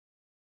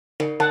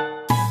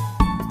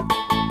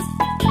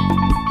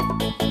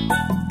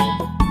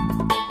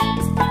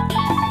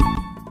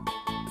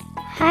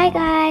Hi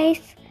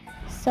guys!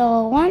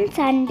 So one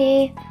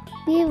Sunday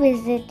we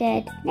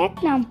visited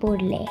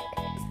Neknampur Lake.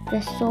 It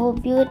was so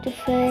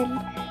beautiful.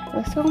 There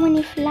were so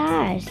many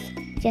flowers,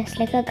 just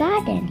like a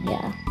garden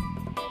here.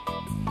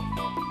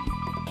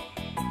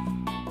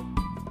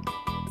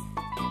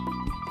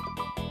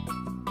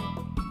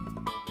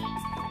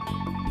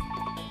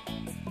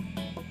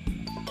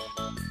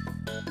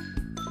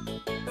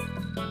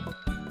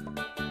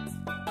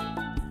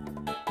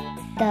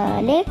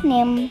 The lake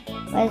name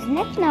was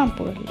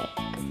Neknampur Lake.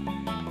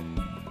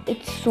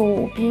 It's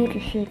so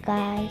beautiful,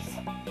 guys.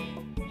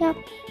 Yep.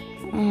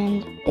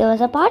 And there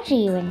was a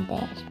pottery event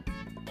there.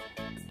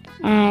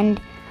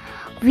 And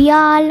we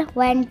all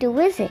went to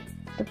visit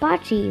the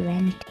pottery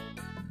event.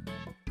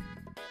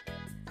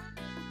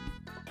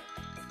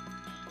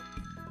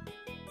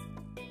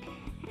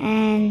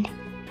 And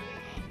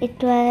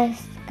it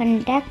was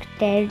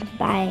conducted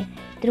by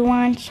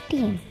Dhruvaansh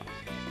team.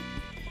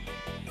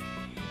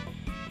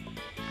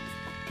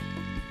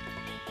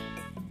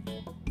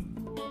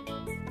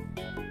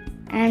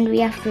 And we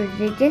have to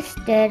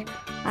register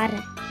our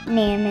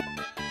name,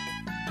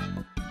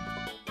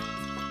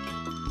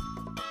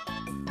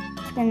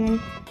 and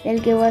then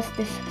they'll give us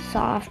this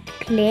soft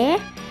clay,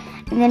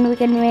 and then we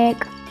can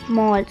make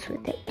molds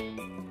with it.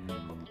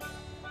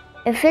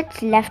 If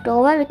it's left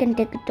over, we can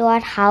take it to our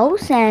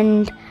house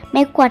and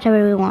make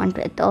whatever we want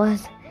with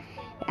those.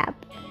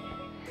 Yep.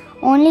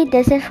 Only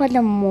this is for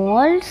the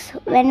molds.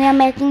 When we are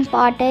making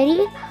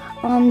pottery,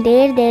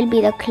 there'll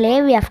be the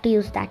clay. We have to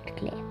use that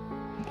clay.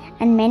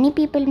 And many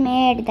people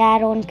made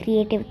their own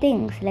creative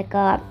things, like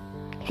a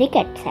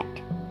cricket set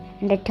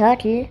and a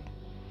turtle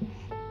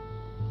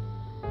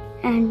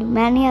and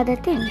many other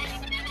things.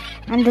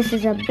 And this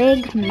is a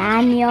big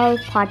manual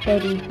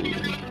pottery wheel.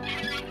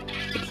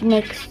 It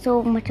makes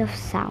so much of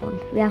sound.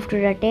 We have to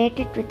rotate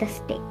it with a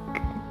stick.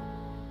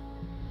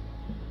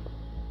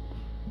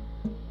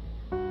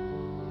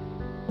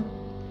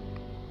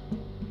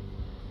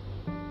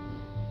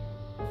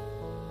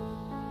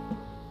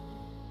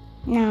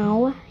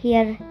 Now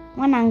here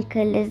one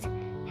uncle is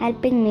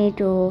helping me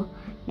to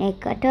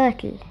make a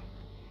turtle.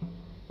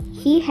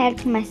 He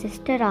helped my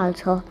sister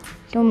also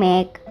to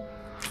make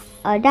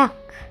a duck.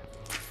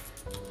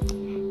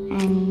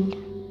 And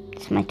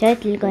it's my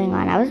turtle going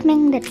on. I was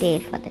making the tail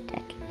for the turtle.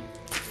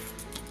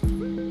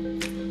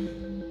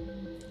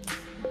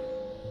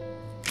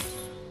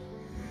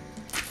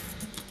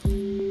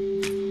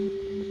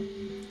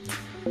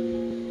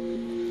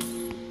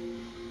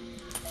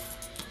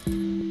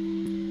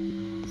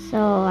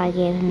 So I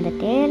gave him the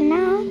tail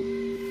now,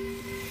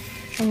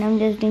 and I'm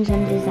just doing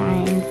some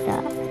designs,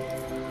 the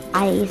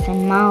eyes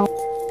and mouth.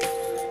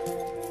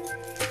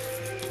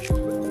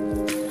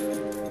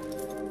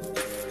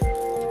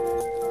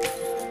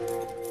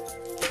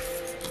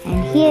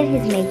 And here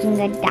he's making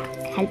a duck,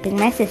 helping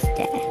my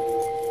sister.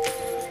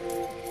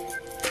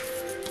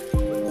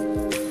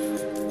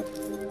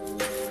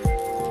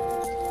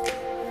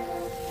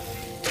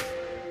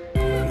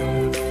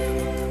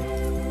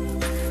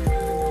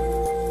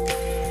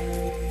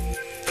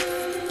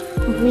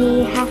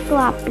 We have to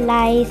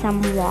apply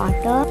some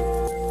water.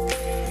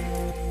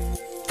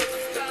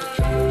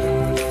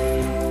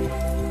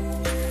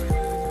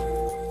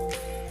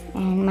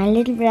 And my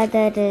little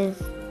brother is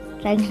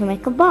trying to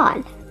make a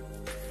ball.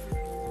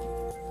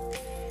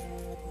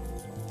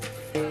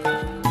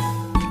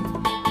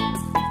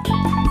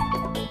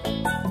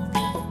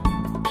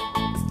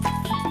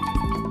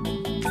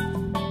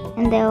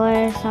 And there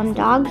were some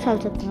dogs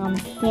also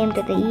came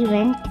to the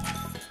event.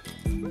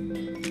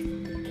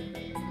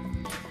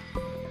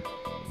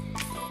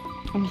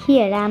 And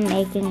here I'm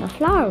making a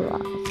flower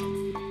vase.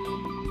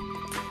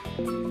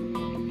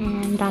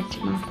 And that's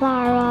my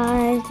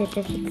flower vase. It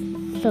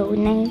is so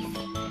nice.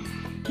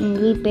 And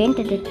we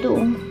painted it too.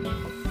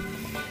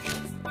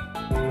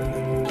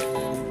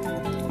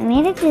 I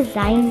made a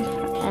design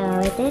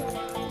with it.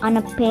 On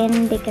a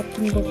pen they kept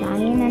some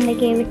design and they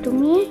gave it to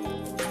me.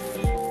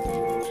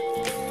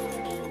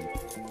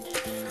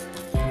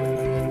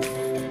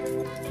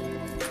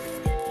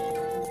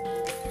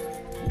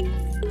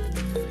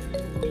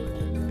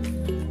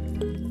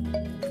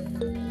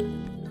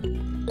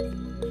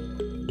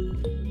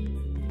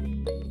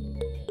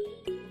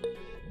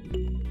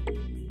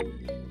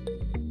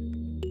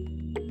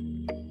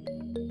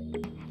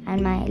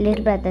 And my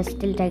little brother is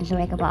still trying to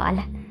make a ball.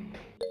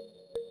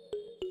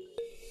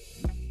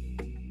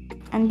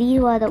 And these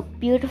were the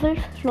beautiful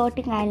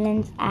floating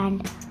islands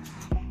and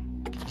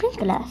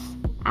sprinklers.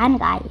 And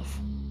guys,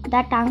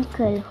 that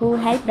uncle who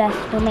helped us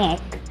to make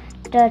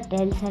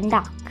turtles and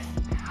ducks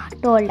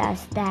told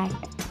us that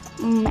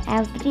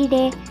every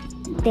day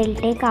they'll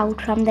take out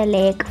from the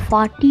lake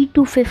 40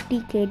 to 50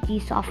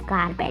 kgs of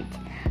garbage.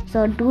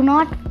 So do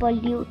not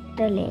pollute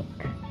the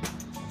lake.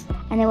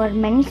 And there were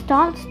many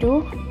stalls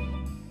too.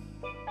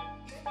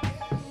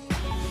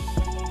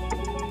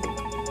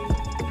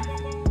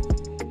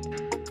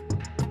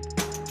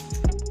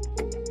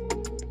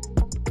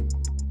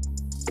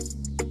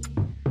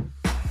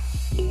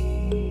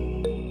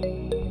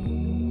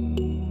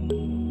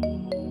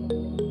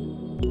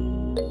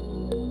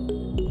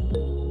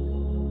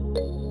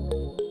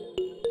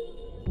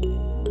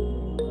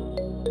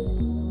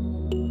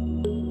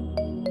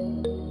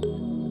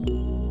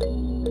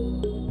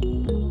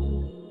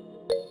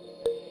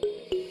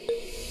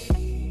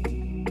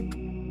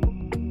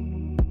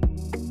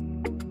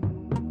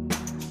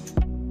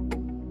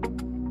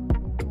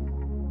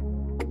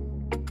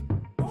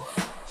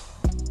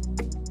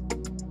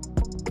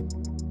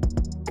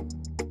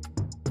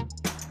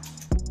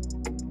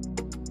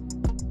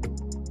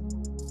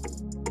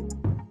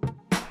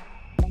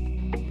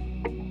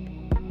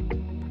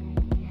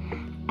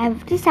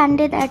 Every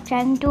Sunday they're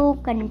trying to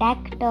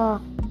conduct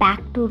a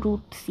back to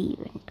roots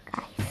event,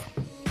 guys.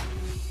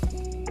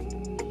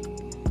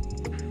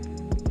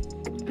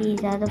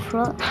 These are the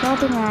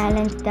floating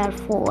islands. There are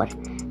 4.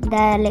 There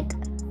are like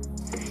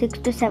 6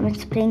 to 7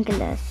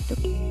 sprinklers.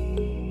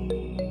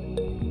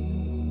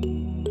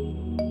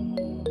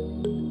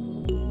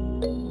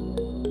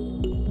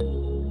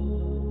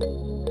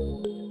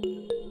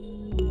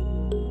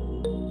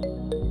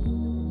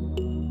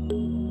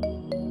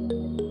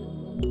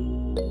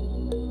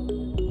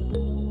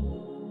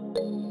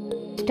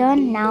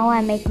 Now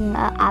I'm making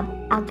a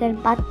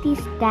agarbatti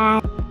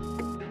stand.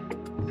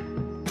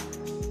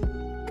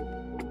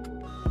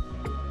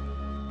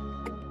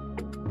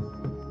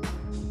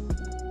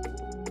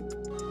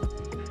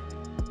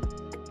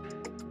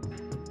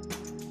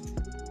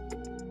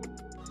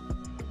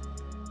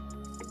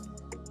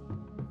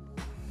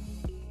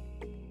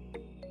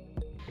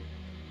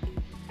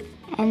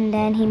 And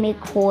then he make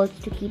holes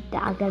to keep the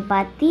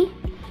agarbatti.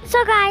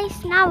 So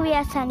guys, now we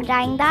are sun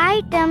drying the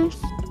items.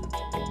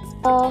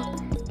 So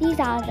these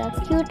are the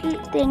cute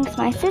little things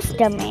my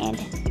sister made,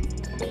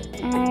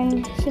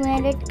 and she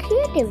made it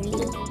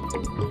creatively.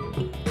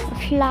 A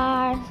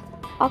flower,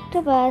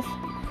 octopus,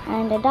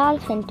 and a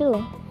dolphin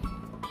too.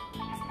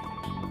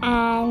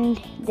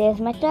 And there's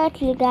my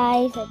turtle,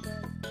 guys.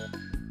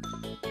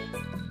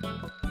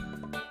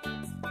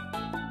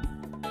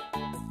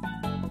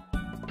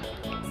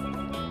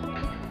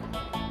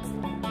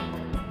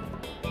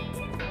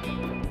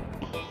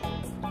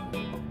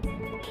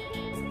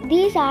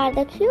 These are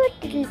the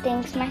cute little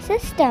things my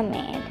sister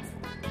made.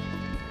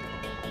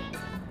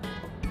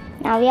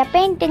 Now we are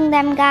painting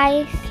them,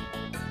 guys.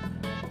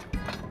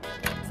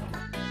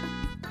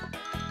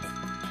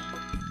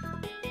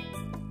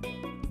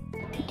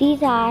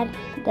 These are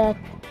the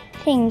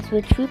things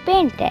which we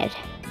painted.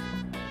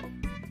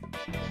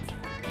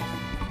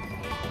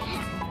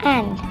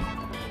 And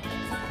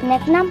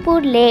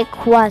Neknampur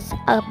Lake was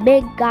a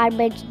big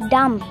garbage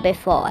dump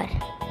before.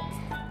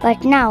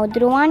 But now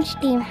Dhruvaansh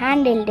team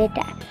handled it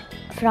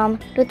from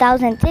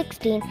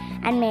 2016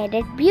 and made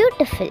it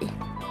beautiful.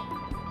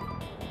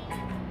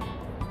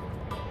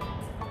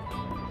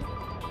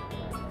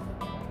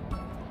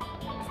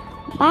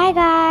 Bye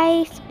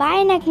guys.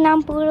 Bye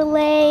Neknampur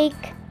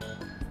Lake.